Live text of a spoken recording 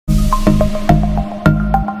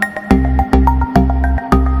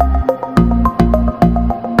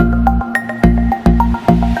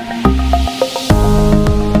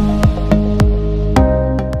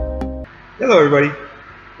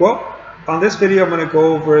Well, on this video, I'm going to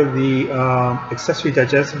go over the accessory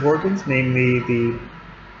digestive organs, namely the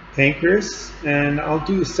pancreas, and I'll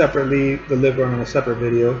do separately the liver on a separate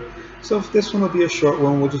video. So if this one will be a short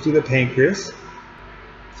one, we'll just do the pancreas.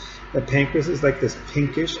 The pancreas is like this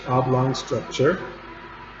pinkish oblong structure.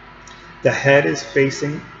 The head is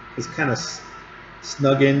kind of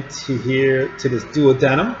snug into here to this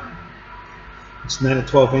duodenum. It's 9 to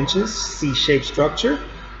 12 inches, C-shaped structure.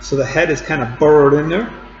 So the head is kind of burrowed in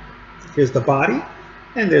there. Here's the body,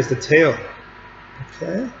 and there's the tail.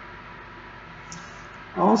 Okay.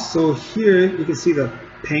 Also here you can see the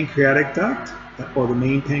pancreatic duct, or the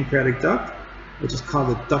main pancreatic duct, which is called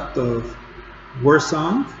the duct of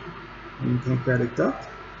Wirsong, main pancreatic duct.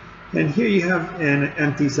 And here you have, and it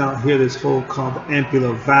empties out here, this hole called the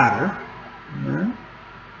ampulla of Vater,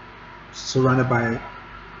 surrounded by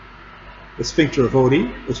the sphincter of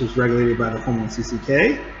Oddi, which is regulated by the hormone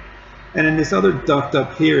CCK. And then this other duct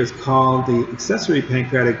up here is called the accessory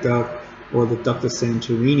pancreatic duct, or the duct of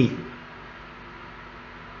Santorini.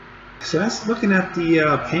 So that's looking at the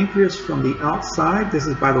pancreas from the outside. This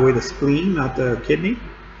is, by the way, the spleen, not the kidney.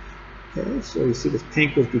 Okay, so you see this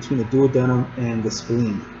pancreas between the duodenum and the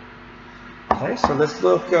spleen. Okay, so let's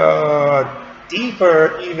look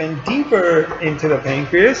even deeper into the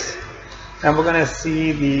pancreas, and we're going to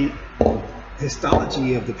see the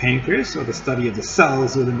histology of the pancreas, or the study of the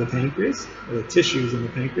cells within the pancreas, or the tissues in the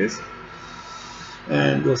pancreas.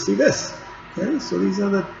 And we'll see this. Okay, so these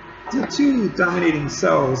are the two dominating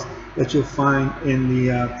cells that you'll find in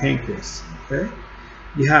the pancreas. Okay,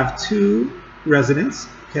 you have two residents.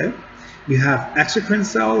 Okay, you have exocrine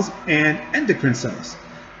cells and endocrine cells.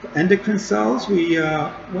 The endocrine cells, we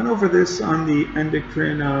went over this on the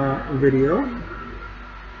endocrine video.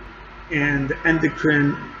 And the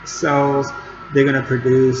endocrine cells, they're going to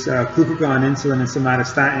produce glucagon, insulin, and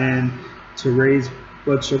somatostatin to raise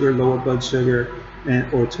blood sugar, lower blood sugar,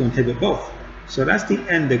 or to inhibit both. So that's the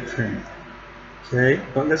endocrine. Okay,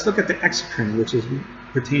 but let's look at the exocrine, which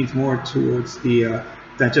pertains more towards the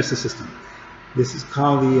digestive system. This is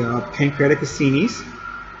called the pancreatic acinis.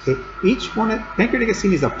 Okay, each one, pancreatic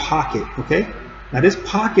acini is a pocket. Okay, now this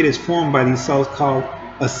pocket is formed by these cells called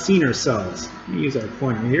acinar cells. Let me use our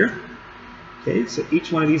pointer here. Okay, so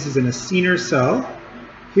each one of these is an acinar cell.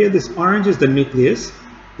 Here, this orange is the nucleus.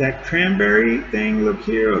 That cranberry thing, look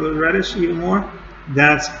here, or the reddish even more,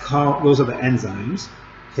 those are the enzymes.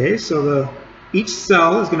 Okay, so each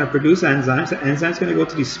cell is going to produce enzymes. The enzyme is going to go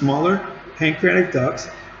to these smaller pancreatic ducts,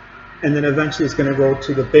 and then eventually it's going to go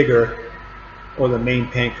to the bigger, or the main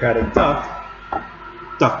pancreatic duct,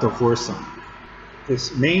 duct of Wirsong.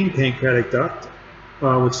 This main pancreatic duct,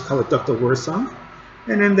 which is called the duct of Wirsong,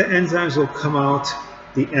 and then the enzymes will come out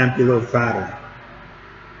the ampulla of Vater.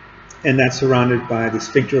 And that's surrounded by the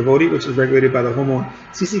sphincter of Oddi, which is regulated by the hormone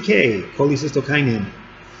CCK, cholecystokinin.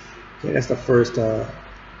 Okay, that's the first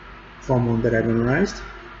hormone that I've memorized.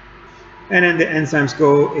 And then the enzymes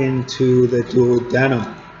go into the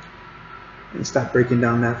duodenum and start breaking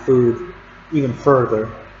down that food even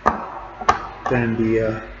further than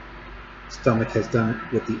the stomach has done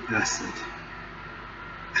with the acid.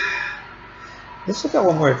 Let's look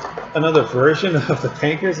at another version of the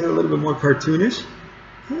pancreas. It's a little bit more cartoonish,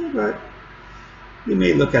 but you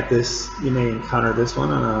may look at this, you may encounter this one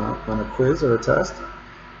on a quiz or a test.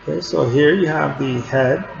 Okay, so here you have the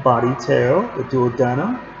head, body, tail, the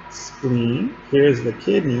duodenum, spleen. Here's the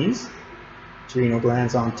kidneys, adrenal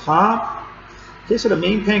glands on top. Okay, so the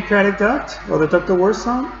main pancreatic duct, or the duct of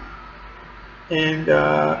Wirsong, and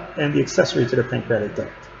the accessory to the pancreatic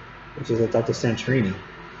duct, which is the duct of Santorini.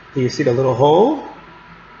 Here you see the little hole,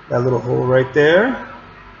 that little hole right there.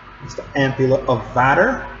 It's the ampulla of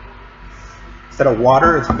Vater. Instead of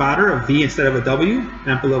water, it's Vater, a V instead of a W,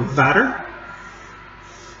 ampulla of Vater.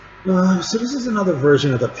 So this is another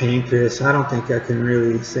version of the pancreas. I don't think I can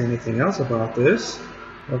really say anything else about this.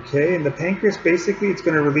 Okay, and the pancreas, basically, it's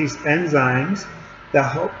going to release enzymes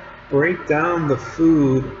that help break down the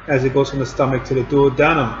food as it goes from the stomach to the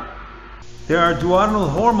duodenum. There are duodenal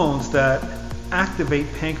hormones that activate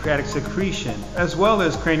pancreatic secretion, as well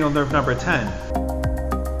as cranial nerve number 10.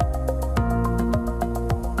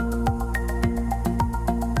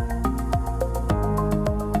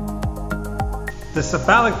 The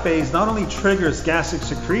cephalic phase not only triggers gastric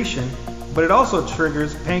secretion, but it also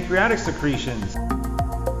triggers pancreatic secretions.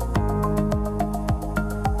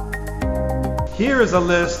 Here is a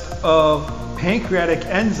list of pancreatic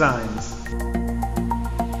enzymes.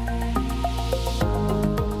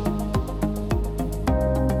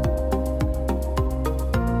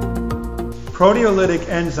 Proteolytic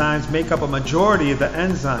enzymes make up a majority of the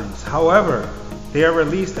enzymes. However, they are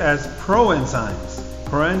released as proenzymes.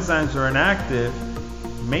 proenzymes are inactive,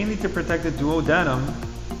 mainly to protect the duodenum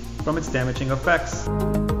from its damaging effects.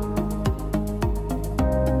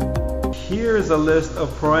 Here is a list of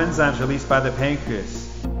proenzymes released by the pancreas.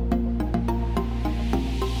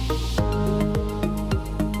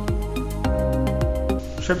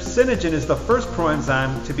 Trypsinogen is the first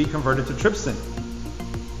proenzyme to be converted to trypsin.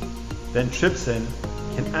 Then trypsin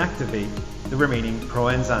can activate the remaining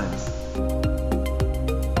proenzymes.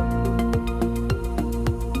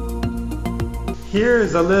 Here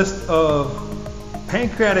is a list of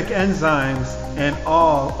pancreatic enzymes and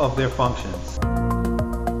all of their functions.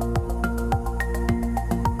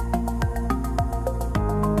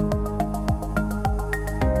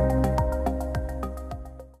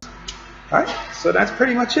 Alright, so that's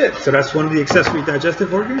pretty much it. So that's one of the accessory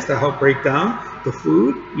digestive organs that help break down the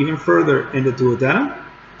food even further in the duodenum.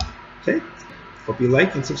 Okay, hope you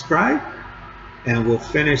like and subscribe, and we'll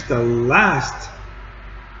finish the last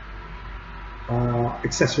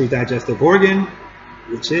accessory digestive organ,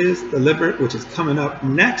 which is the liver, which is coming up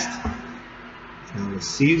next. And we'll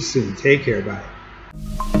see you soon. Take care.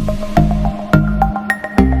 Bye.